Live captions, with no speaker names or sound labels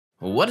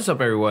What is up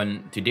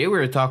everyone? Today we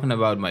are talking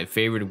about my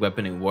favorite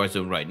weapon in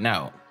Warzone right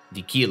now,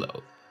 the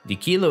Kilo. The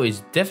Kilo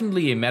is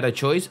definitely a meta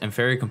choice and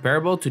very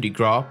comparable to the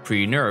Grau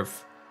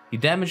pre-nerf. The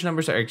damage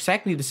numbers are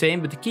exactly the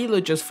same, but the Kilo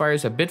just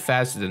fires a bit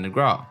faster than the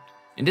Grau.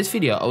 In this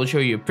video I will show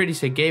you a pretty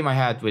sick game I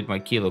had with my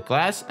Kilo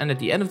class, and at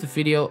the end of the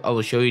video I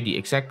will show you the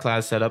exact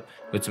class setup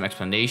with some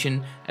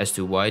explanation as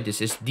to why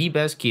this is the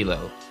best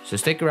Kilo, so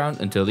stick around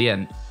until the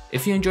end.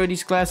 If you enjoy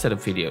these class setup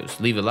videos,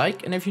 leave a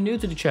like, and if you're new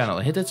to the channel,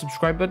 hit that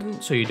subscribe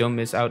button so you don't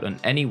miss out on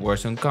any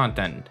Warzone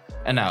content.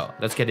 And now,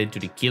 let's get into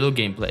the Kilo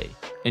gameplay.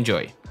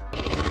 Enjoy!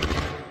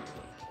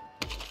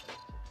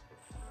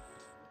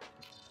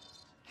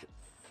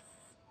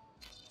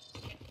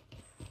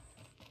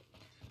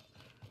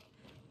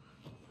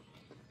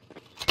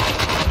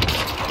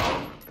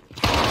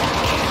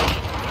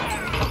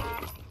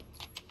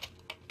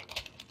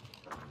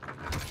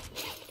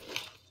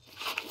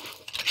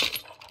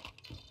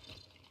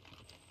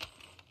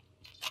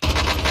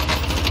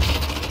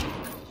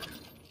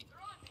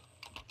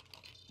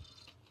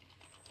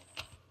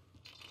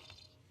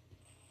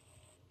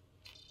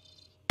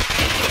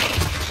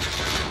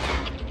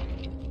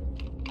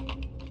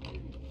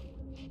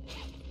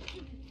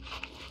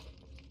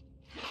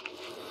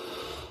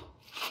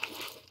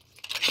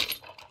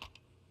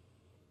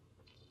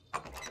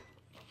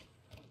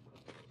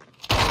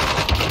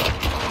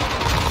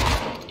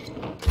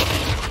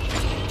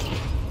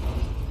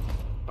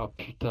 Oh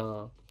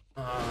putain.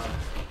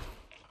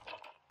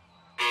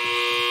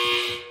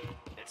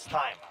 It's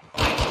time.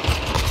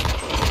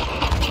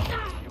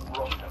 You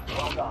broke them.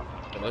 Well done.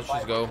 Let's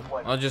just go.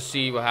 I'll just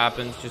see what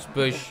happens. Just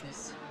push.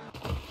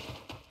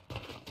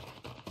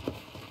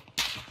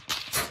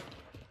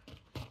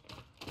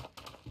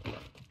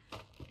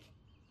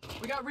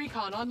 We got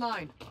recon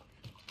online.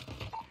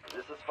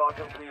 This is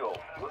Falcon 3-0.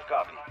 Good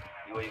copy.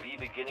 UAV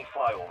beginning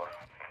flyover.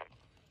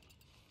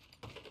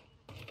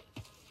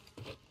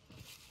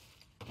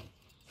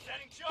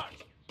 Setting charge.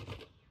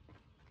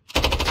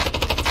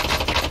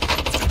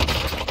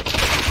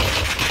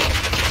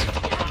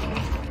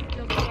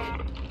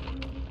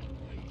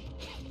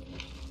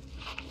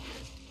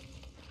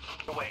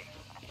 Away.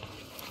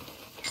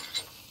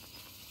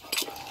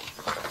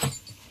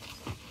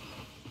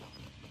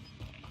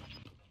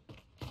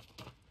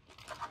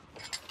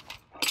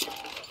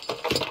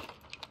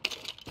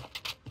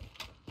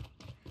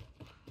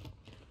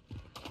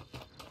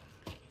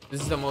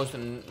 This is the most.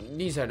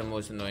 These are the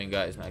most annoying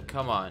guys, man.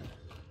 Come on.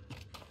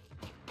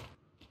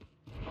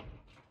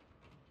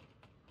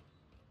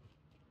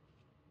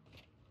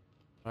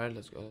 All right,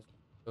 let's go. Let's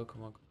go.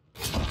 Come on.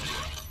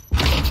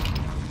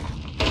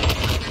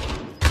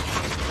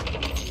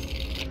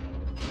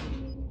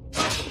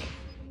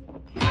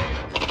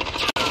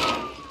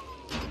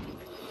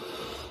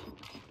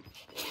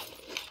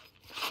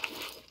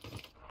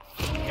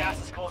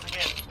 Gas is closing in.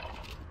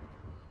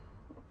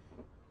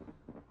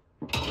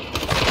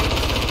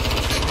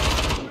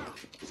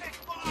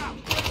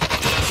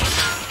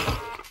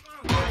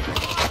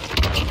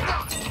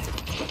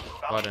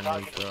 What a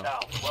Target nice is throw.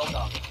 down. Well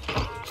done.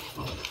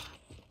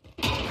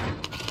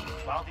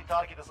 Bounty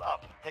target is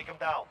up. Take him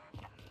down.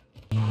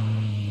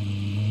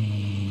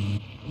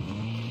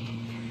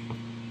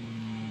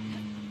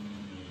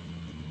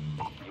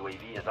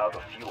 UAV is out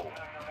of fuel.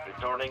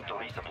 Returning to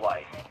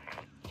resupply.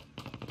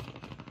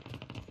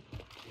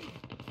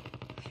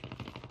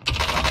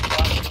 Bounty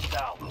target is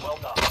down. Well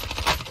done.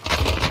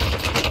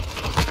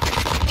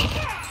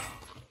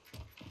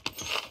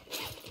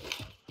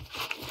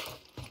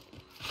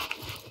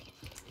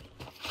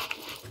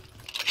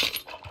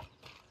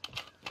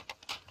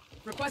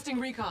 Requesting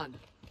recon.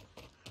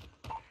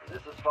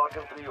 This is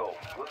Falcon 3-0.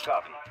 Good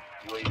copy.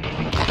 UAV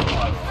beginning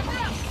flyover.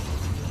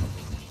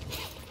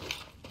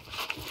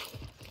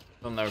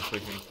 They'll never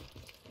push me.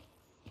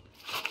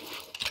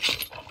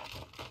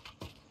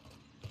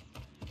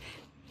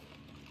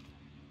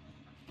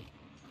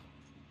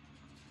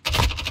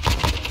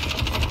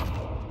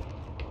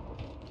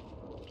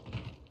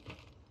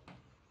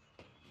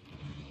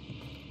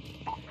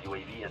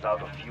 UAV is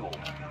out of fuel.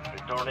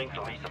 Returning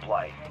to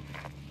resupply.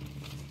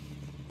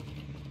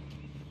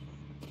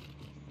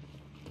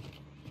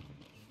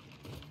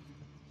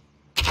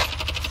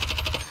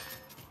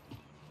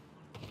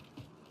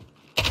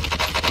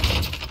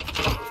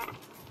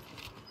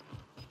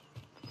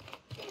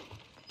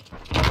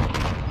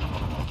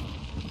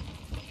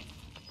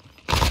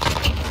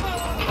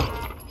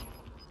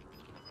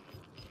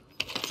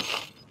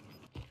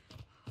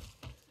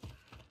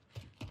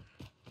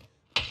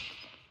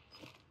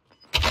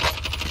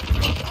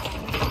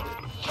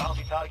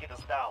 Bounty target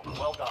is down.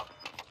 Well done.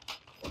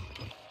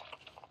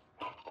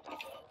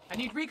 I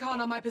need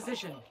recon on my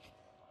position.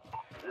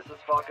 This is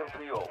Falcon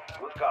 3-0.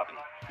 Good copy.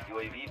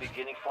 UAV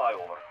beginning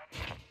flyover.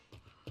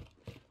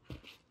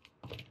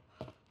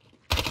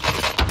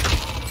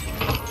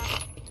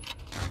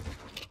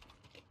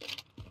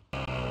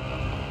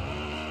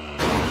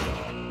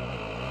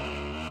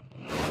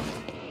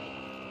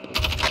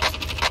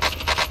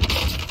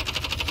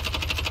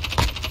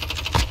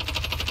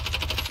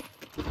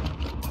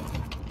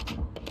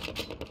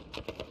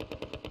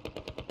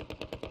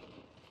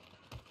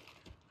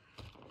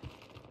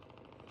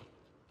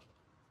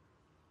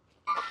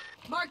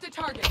 Mark the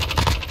target.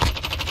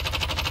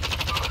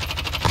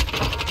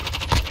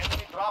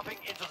 Enemy dropping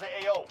into the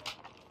AO.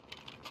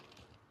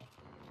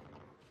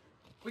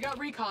 We got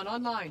recon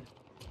online.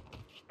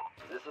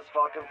 This is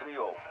Falcon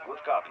 3-0. Good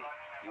copy.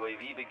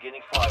 UAV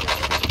beginning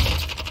flyover.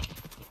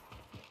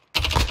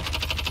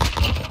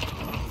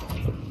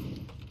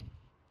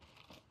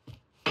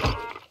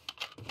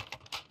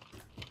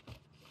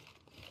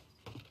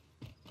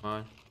 Come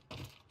on.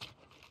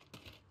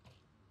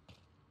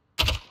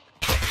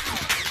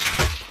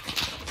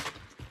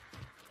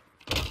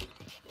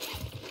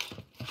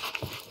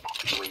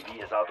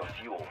 UAV is out of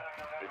fuel.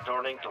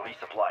 Returning to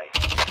resupply.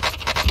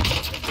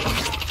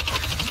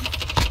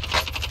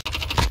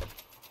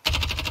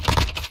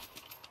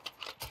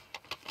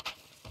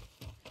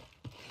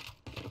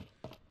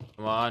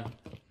 Come on.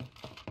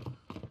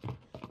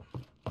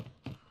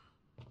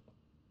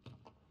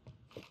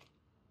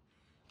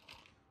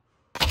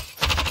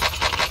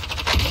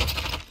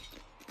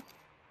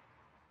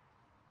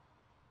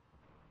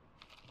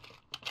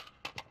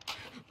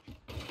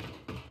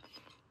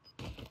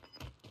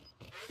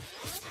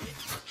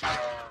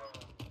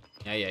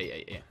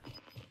 Yeah.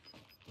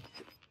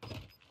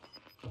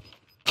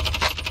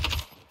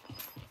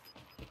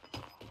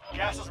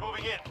 Gas is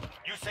moving in.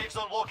 New safe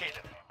zone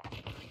located.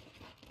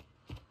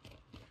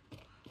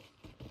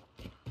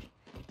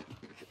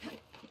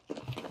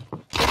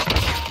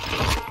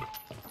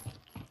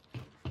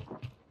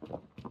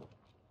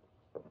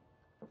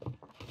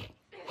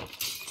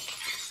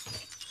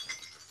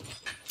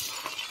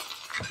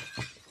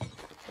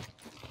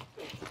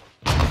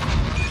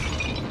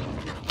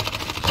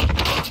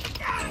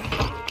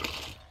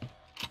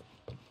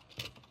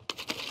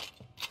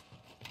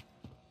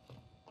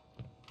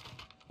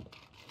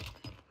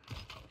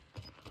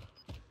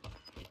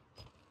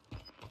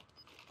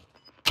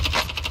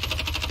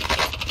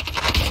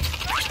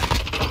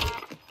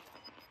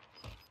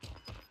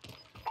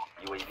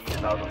 UAV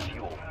is out of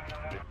fuel.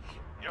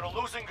 You're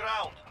losing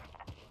ground.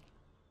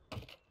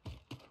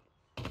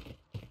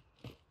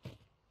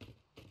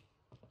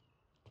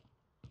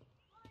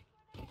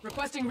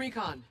 Requesting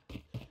recon. This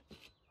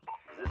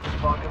is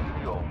Falcon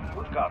 3-0.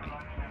 Good copy.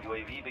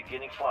 UAV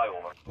beginning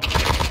flyover.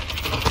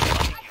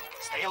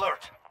 Stay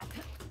alert.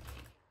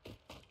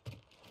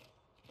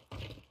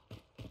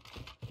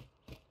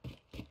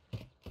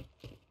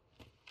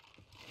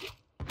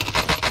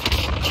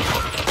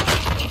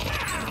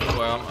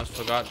 Well, I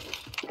forgot.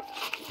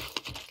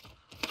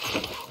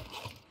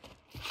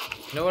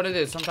 You know what it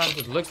is? Sometimes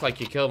it looks like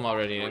you kill them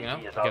already, you know? UAV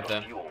is Get out them.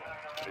 of fuel.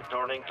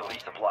 Returning to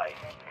resupply.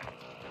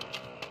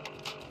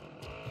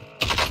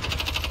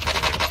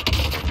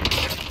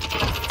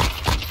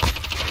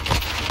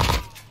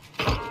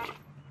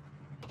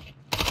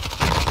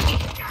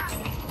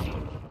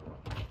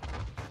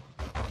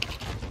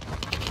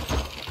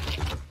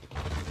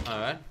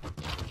 Alright.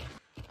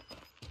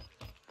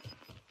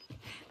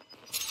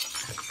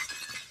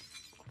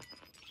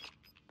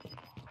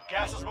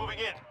 Gas is moving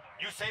in.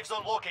 New safe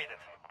zone located.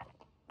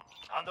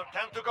 Under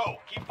 10 to go.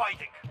 Keep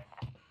fighting.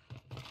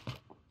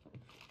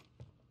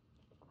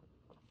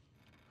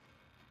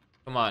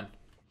 Come on.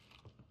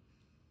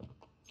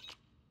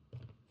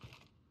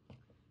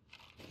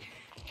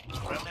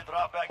 Friendly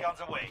drop back on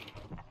the way.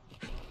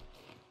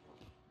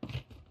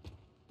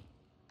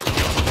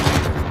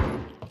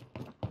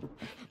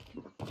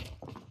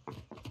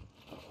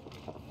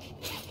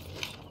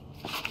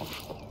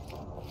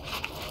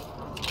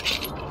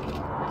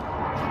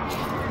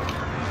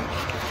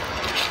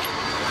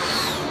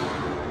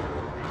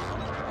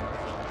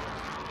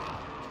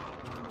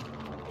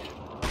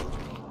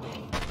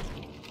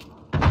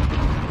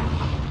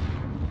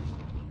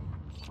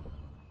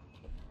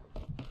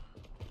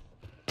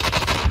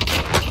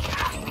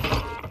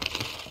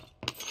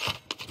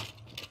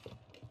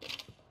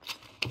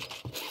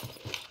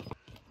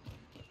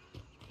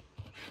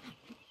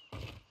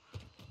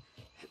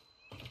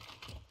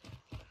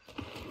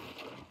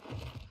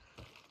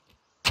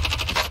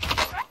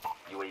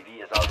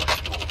 UAV is out of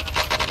fuel.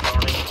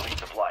 Returning to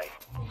resupply.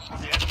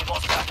 The enemy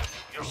lost track.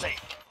 You're safe.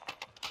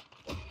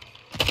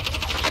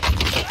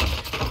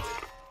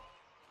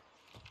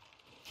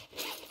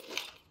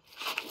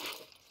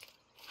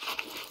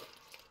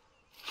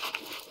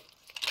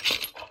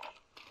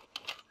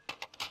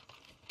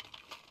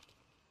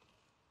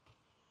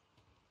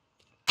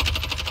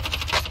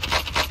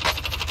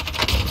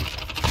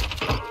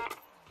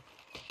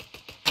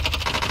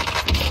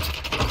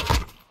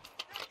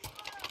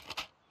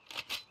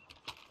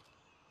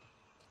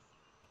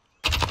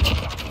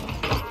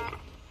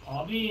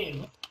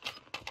 Abi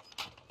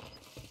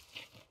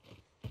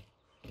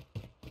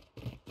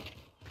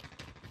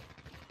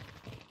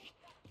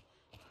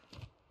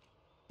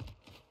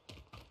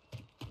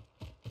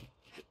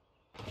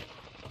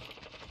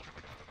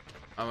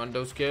I want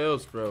those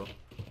kills, bro.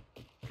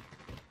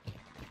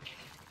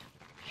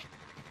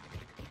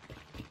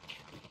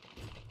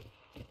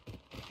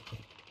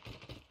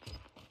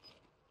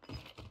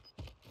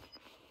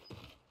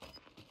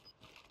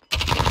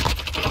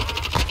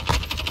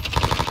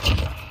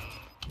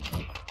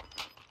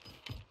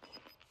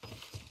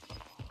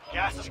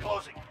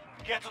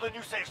 Get to the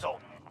new safe zone.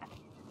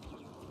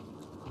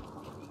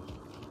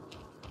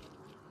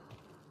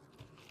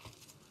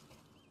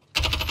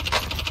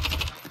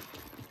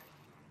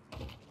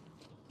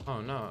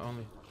 Oh no,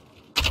 only.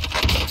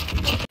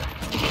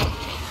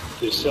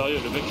 T'es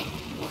sérieux, le mec?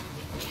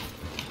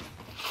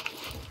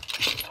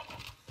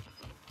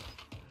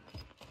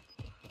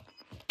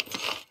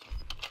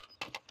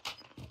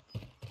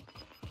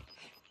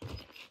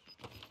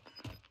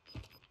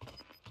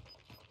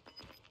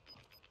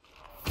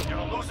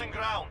 You're losing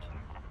ground.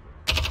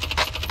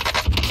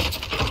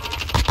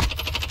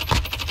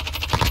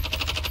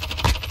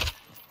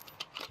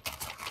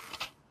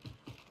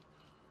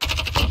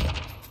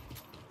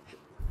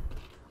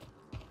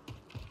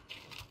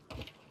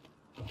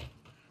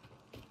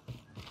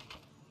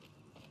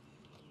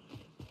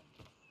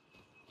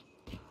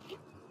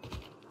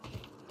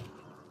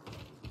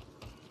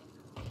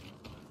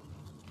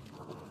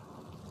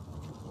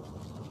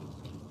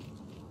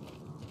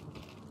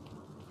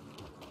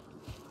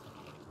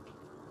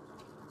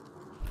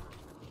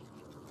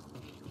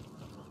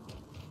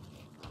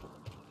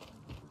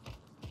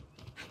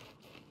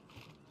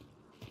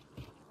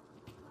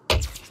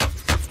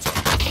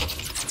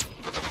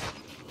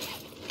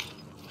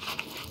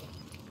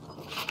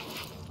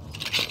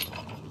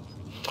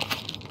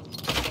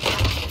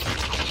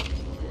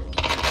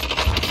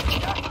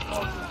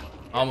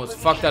 Almost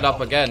fucked that up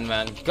again,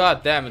 man.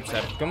 God damn it,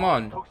 Seb. Come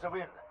on. Took the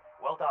win.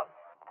 Well done.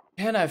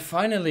 Can I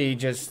finally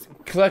just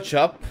clutch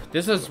up?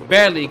 This was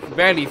barely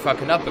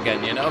fucking up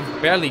again, you know?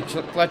 Barely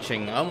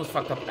clutching. I almost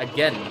fucked up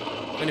again.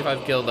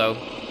 25 kill though.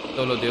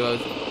 Solo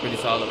duos. Pretty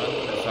solid,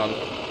 man. Pretty solid.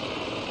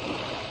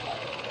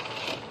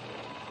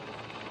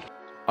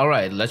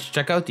 Alright, let's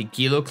check out the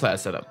Kilo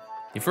class setup.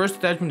 The first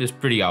attachment is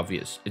pretty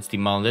obvious. It's the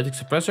monolithic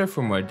suppressor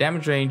for more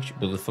damage range,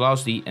 bullet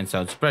velocity, and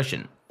sound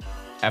suppression.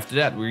 After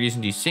that, we're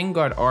using the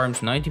Singard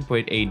Arms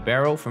 19.8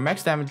 barrel for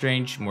max damage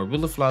range, more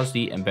bullet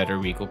velocity, and better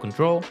recoil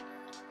control.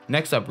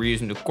 Next up, we're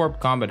using the Corp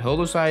Combat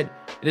Holo sight.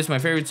 It is my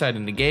favorite sight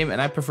in the game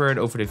and I prefer it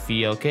over the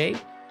VLK.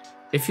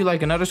 If you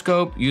like another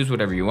scope, use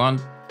whatever you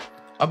want.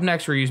 Up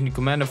next, we're using the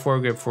Commando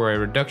foregrip for a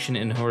reduction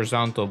in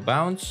horizontal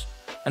bounce.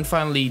 And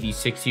finally, the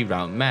 60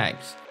 round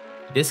mags.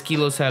 This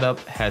Kilo setup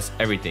has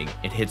everything.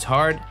 It hits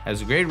hard,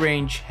 has a great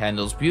range,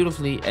 handles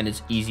beautifully, and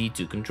is easy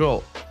to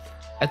control.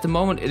 At the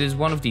moment, it is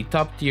one of the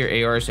top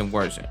tier ARs in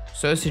Warzone,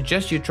 so I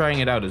suggest you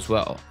trying it out as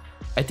well.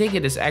 I think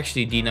it is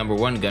actually the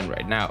 #1 gun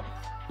right now.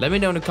 Let me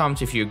know in the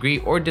comments if you agree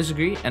or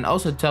disagree, and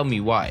also tell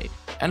me why.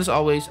 And as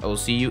always, I will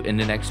see you in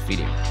the next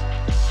video.